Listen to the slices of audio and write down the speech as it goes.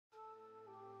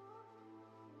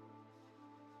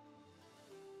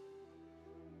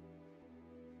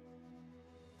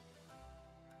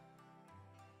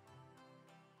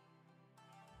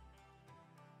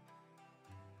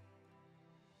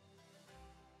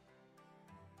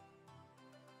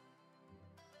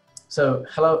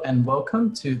Hello and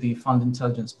welcome to the Fund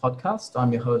Intelligence podcast.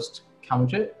 I'm your host,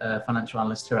 Kamaljit, financial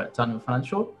analyst here at Daniel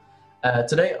Financial.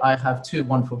 Today, I have two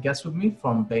wonderful guests with me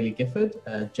from Baillie Gifford,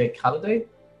 Jake Halliday,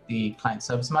 the client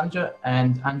service manager,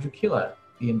 and Andrew Keeler,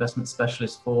 the investment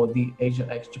specialist for the Asia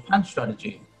ex-Japan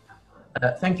strategy.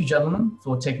 Thank you, gentlemen,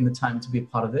 for taking the time to be a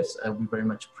part of this. We very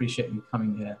much appreciate you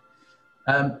coming here.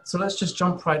 So let's just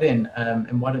jump right in.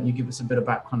 And why don't you give us a bit of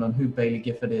background on who Baillie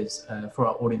Gifford is for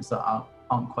our audience that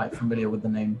aren't quite familiar with the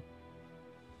name?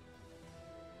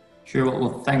 Sure.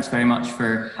 Well, thanks very much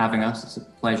for having us. It's a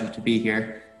pleasure to be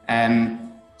here.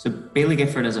 So Baillie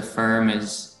Gifford as a firm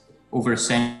is over a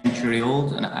century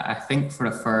old, and I think for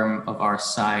a firm of our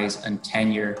size and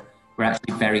tenure, we're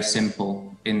actually very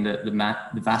simple in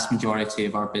the vast majority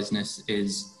of our business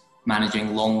is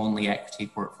managing long-only equity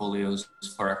portfolios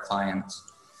for our clients.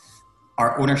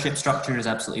 Our ownership structure is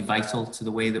absolutely vital to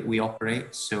the way that we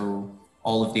operate. So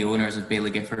all of the owners of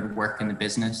Baillie Gifford work in the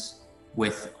business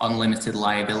with unlimited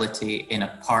liability in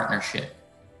a partnership.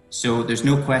 So there's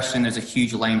no question there's a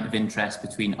huge alignment of interest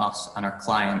between us and our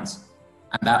clients.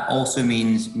 And that also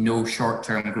means no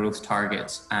short-term growth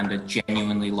targets and a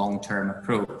genuinely long-term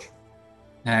approach.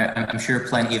 Now, I'm sure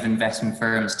plenty of investment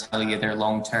firms tell you they're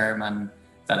long-term and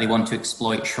that they want to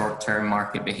exploit short-term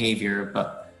market behavior,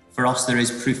 but for us, there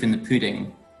is proof in the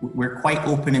pudding. We're quite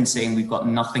open in saying we've got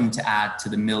nothing to add to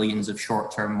the millions of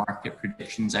short-term market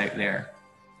predictions out there.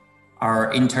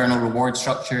 Our internal reward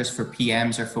structures for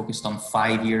PMs are focused on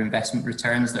 5-year investment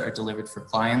returns that are delivered for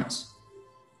clients.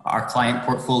 Our client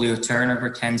portfolio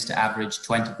turnover tends to average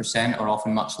 20% or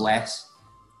often much less.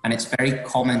 And it's very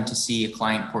common to see a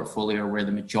client portfolio where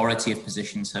the majority of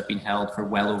positions have been held for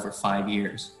well over 5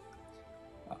 years.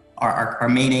 Our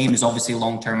main aim is obviously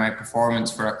long-term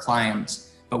outperformance for our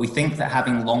clients, but we think that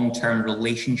having long-term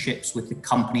relationships with the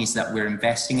companies that we're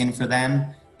investing in for them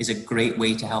is a great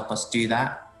way to help us do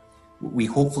that. We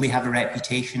hopefully have a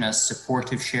reputation as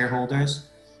supportive shareholders,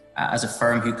 as a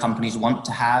firm who companies want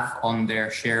to have on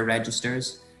their share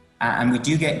registers. And we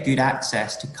do get good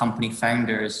access to company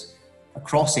founders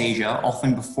across Asia,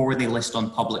 often before they list on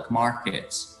public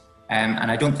markets. And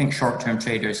I don't think short-term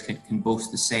traders can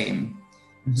boast the same.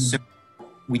 Mm-hmm. So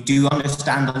we do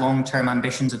understand the long-term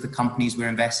ambitions of the companies we're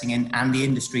investing in and the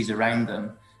industries around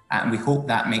them. And we hope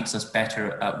that makes us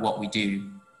better at what we do.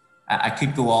 I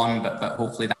could go on, but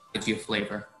hopefully that gives you a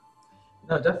flavor.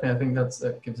 No, definitely. I think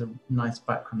that gives a nice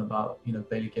background about,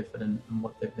 Baillie Gifford and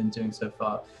what they've been doing so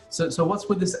far. So what's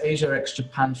with this Asia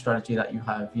ex-Japan strategy that you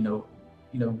have?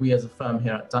 We as a firm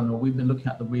here at Daniel, we've been looking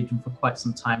at the region for quite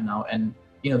some time now. And,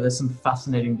 there's some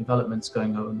fascinating developments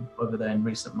going on over there in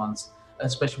recent months,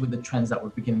 especially with the trends that we're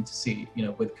beginning to see,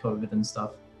 with COVID and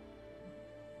stuff.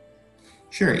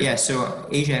 Sure, yeah. So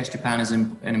Asia ex-Japan is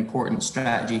an important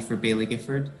strategy for Baillie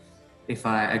Gifford. If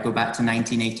I go back to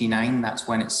 1989, that's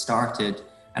when it started.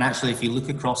 And actually, if you look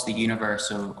across the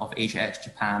universe of Asia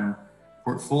ex-Japan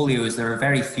portfolios, there are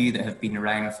very few that have been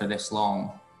around for this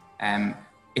long.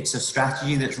 It's a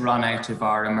strategy that's run out of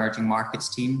our emerging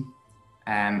markets team,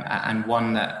 and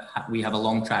one that we have a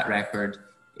long track record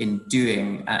in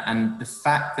doing. And the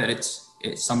fact that it's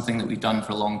something that we've done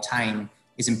for a long time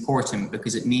is important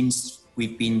because it means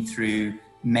we've been through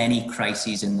many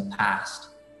crises in the past.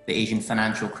 The Asian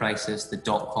financial crisis, the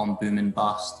dot-com boom and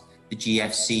bust, the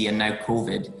GFC, and now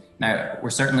COVID. Now, we're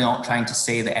certainly not trying to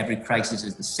say that every crisis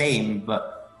is the same,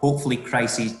 but hopefully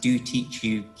crises do teach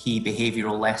you key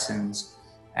behavioral lessons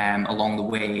along the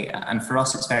way. And for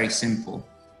us, it's very simple.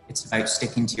 It's about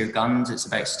sticking to your guns. It's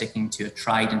about sticking to a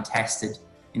tried and tested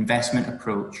investment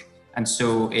approach. And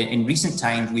so in recent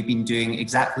times, we've been doing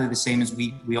exactly the same as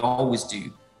we always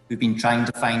do. We've been trying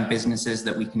to find businesses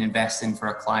that we can invest in for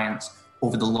our clients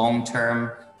over the long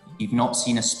term. You've not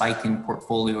seen a spike in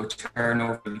portfolio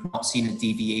turnover. You've not seen a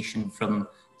deviation from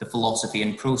the philosophy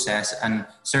and process, and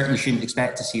certainly shouldn't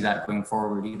expect to see that going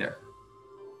forward either.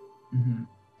 Mm-hmm.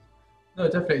 No,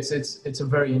 definitely. It's a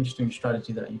very interesting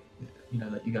strategy that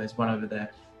you guys run over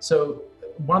there. So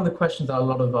one of the questions that a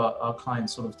lot of our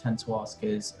clients sort of tend to ask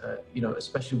is,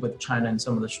 especially with China and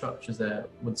some of the structures there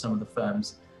with some of the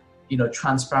firms,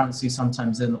 transparency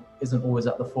sometimes isn't always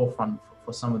at the forefront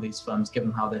for some of these firms,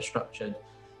 given how they're structured.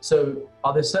 So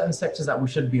are there certain sectors that we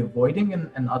should be avoiding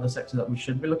and other sectors that we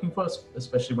should be looking for,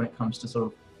 especially when it comes to sort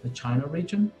of the China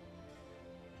region?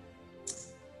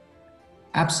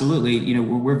 Absolutely.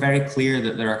 We're very clear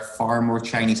that there are far more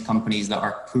Chinese companies that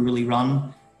are poorly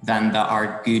run than that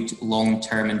are good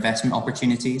long-term investment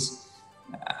opportunities.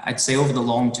 I'd say over the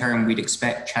long term, we'd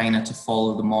expect China to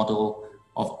follow the model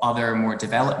of other more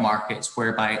developed markets,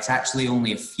 whereby it's actually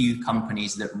only a few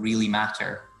companies that really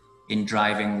matter in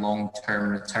driving long-term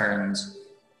returns.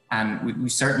 And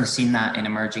we've certainly seen that in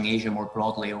emerging Asia more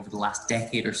broadly over the last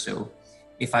decade or so.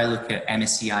 If I look at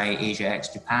MSCI Asia ex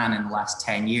Japan in the last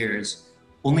 10 years,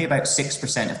 only about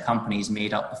 6% of companies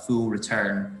made up the full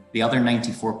return. The other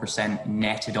 94%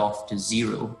 netted off to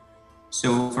zero.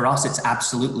 So for us, it's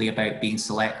absolutely about being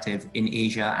selective in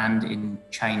Asia and in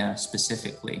China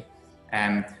specifically.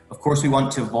 Of course, we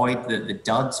want to avoid the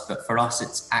duds, but for us,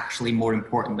 it's actually more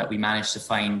important that we manage to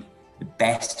find the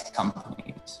best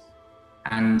companies.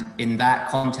 And in that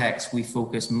context, we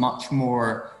focus much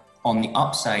more on the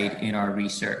upside in our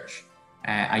research,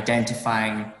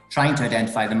 trying to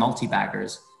identify the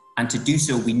multi-baggers. And to do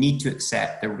so, we need to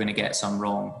accept that we're going to get some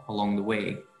wrong along the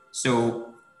way. So,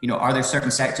 are there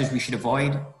certain sectors we should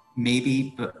avoid?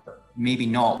 Maybe, but maybe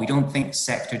not. We don't think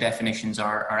sector definitions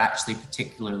are actually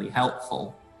particularly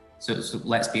helpful. So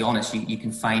let's be honest, you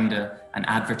can find an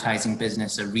advertising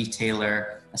business, a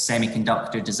retailer, a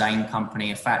semiconductor design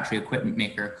company, a factory equipment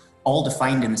maker, all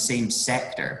defined in the same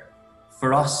sector.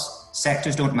 For us,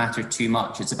 sectors don't matter too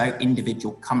much. It's about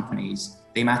individual companies.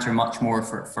 They matter much more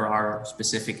for our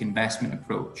specific investment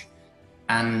approach.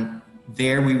 And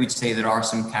there we would say there are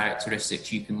some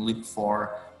characteristics you can look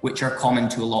for which are common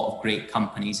to a lot of great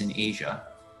companies in Asia.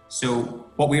 So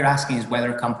what we're asking is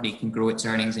whether a company can grow its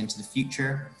earnings into the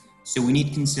future. So we need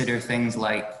to consider things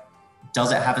like,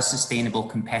 does it have a sustainable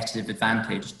competitive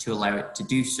advantage to allow it to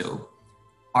do so?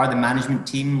 Are the management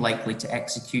team likely to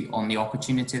execute on the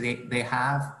opportunity they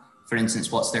have? For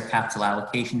instance, what's their capital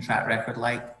allocation track record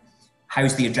like?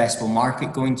 How's the addressable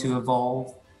market going to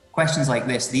evolve? Questions like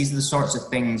this, these are the sorts of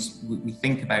things we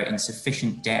think about in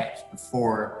sufficient depth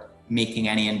before making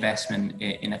any investment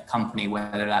in a company,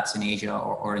 whether that's in Asia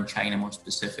or in China more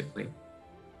specifically.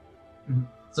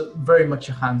 So very much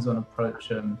a hands-on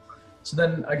approach. So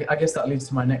then I guess that leads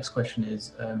to my next question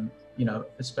is,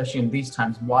 especially in these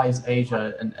times, why is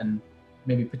Asia and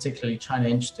maybe particularly China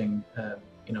interesting,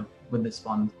 with this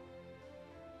fund?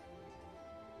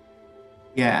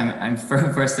 Yeah,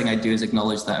 first thing I do is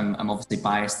acknowledge that I'm obviously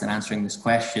biased in answering this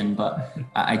question, but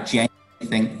I genuinely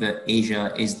think that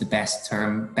Asia is the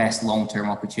best long-term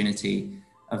opportunity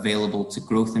available to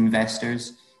growth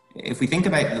investors. If we think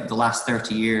about the last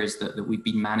 30 years that we've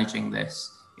been managing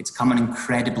this, it's come an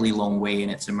incredibly long way in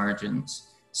its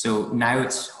emergence. So now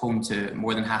it's home to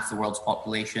more than half the world's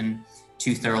population,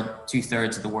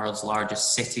 two-thirds of the world's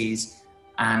largest cities.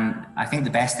 And I think the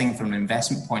best thing from an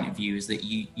investment point of view is that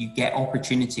you get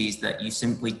opportunities that you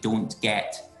simply don't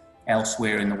get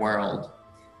elsewhere in the world.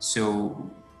 So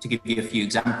to give you a few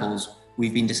examples,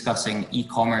 we've been discussing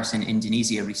e-commerce in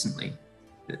Indonesia recently.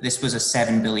 This was a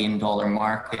 $7 billion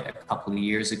market a couple of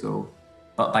years ago,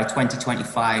 but by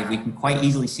 2025, we can quite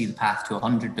easily see the path to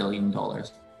 $100 billion.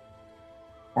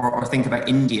 Or think about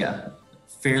India.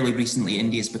 Fairly recently,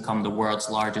 India has become the world's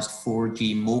largest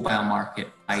 4G mobile market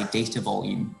by data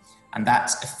volume, and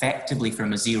that's effectively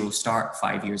from a zero start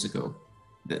 5 years ago.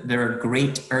 There are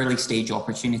great early stage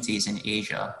opportunities in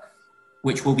Asia,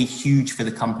 which will be huge for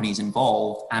the companies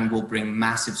involved and will bring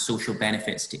massive social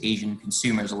benefits to Asian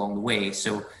consumers along the way.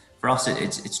 So for us,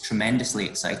 it's tremendously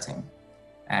exciting.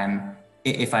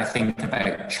 If I think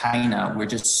about China, we're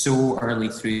just so early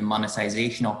through the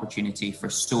monetization opportunity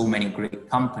for so many great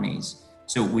companies.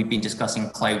 So we've been discussing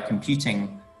cloud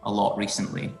computing a lot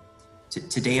recently.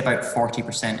 Today, about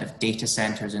 40% of data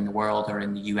centers in the world are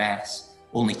in the US,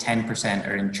 only 10%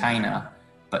 are in China.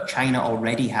 But China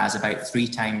already has about 3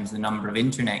 times the number of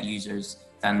internet users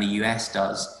than the US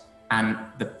does. And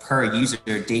the per user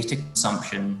data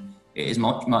consumption is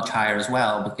much, much higher as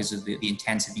well because of the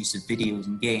intensive use of videos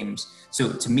and games.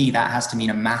 So to me, that has to mean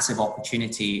a massive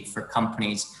opportunity for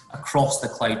companies across the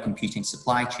cloud computing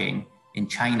supply chain in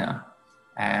China.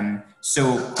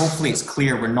 So hopefully it's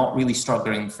clear we're not really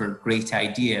struggling for great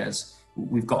ideas.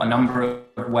 We've got a number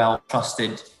of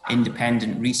well-trusted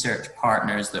independent research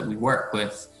partners that we work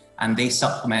with, and they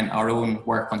supplement our own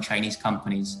work on Chinese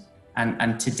companies.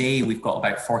 And today we've got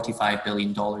about $45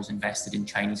 billion invested in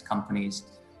Chinese companies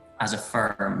as a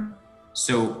firm.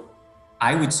 So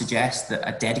I would suggest that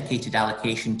a dedicated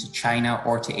allocation to China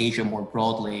or to Asia more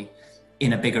broadly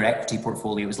in a bigger equity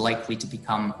portfolio is likely to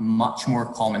become much more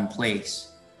commonplace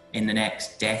in the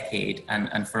next decade.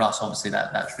 And for us, obviously,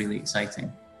 that's really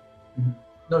exciting. Mm-hmm.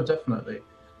 No, definitely.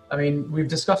 I mean, we've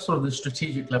discussed sort of the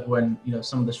strategic level and,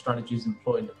 some of the strategies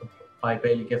employed by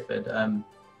Baillie Gifford.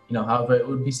 However, it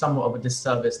would be somewhat of a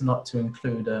disservice not to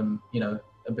include, a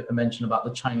mention about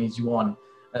the Chinese yuan,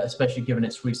 especially given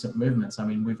its recent movements. I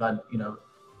mean, we've had, an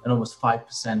almost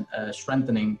 5%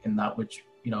 strengthening in that, which,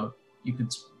 you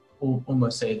could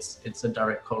almost say it's a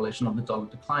direct correlation of the dollar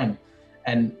decline.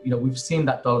 And, we've seen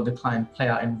that dollar decline play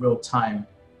out in real time.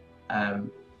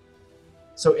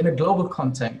 So in a global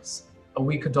context, a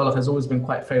weaker dollar has always been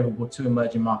quite favorable to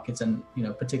emerging markets and,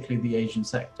 particularly the Asian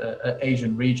sector,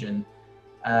 Asian region.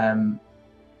 What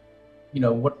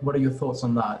are your thoughts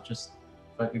on that? Just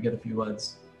if I could get a few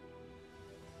words.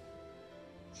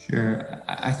 Sure.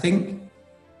 I think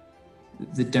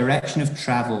the direction of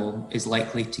travel is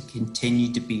likely to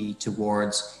continue to be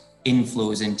towards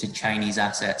inflows into Chinese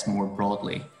assets more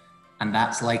broadly. And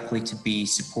that's likely to be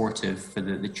supportive for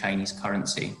the Chinese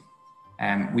currency.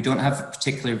 We don't have a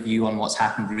particular view on what's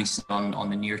happened recently on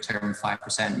the near term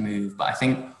 5% move, but I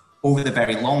think over the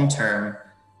very long term,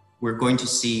 we're going to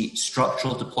see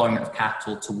structural deployment of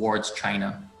capital towards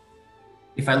China.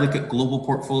 If I look at global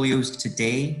portfolios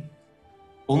today,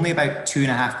 only about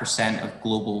 2.5% of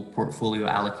global portfolio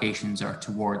allocations are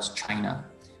towards China.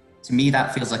 To me,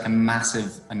 that feels like a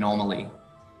massive anomaly.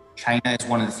 China is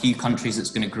one of the few countries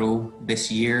that's going to grow this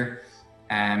year.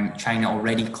 China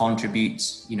already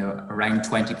contributes, around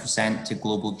 20% to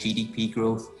global GDP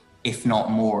growth, if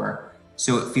not more.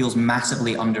 So it feels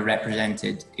massively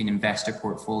underrepresented in investor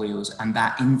portfolios, and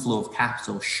that inflow of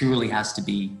capital surely has to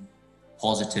be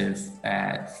positive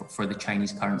for the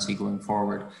Chinese currency going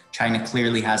forward. China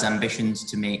clearly has ambitions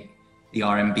to make the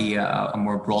RMB a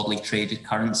more broadly traded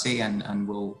currency, and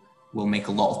will make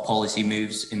a lot of policy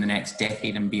moves in the next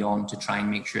decade and beyond to try and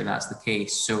make sure that's the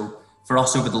case. So for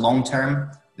us over the long term,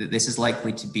 this is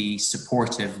likely to be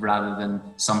supportive rather than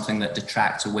something that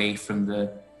detracts away from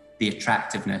the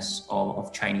attractiveness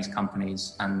of Chinese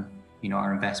companies and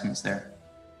our investments there.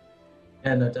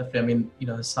 Yeah, no, definitely. I mean,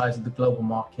 the size of the global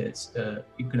markets,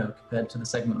 compared to the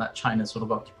segment that China sort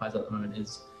of occupies at the moment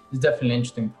is definitely an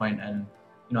interesting point, and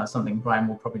it's something Brian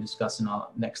will probably discuss in our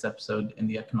next episode in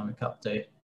the economic update.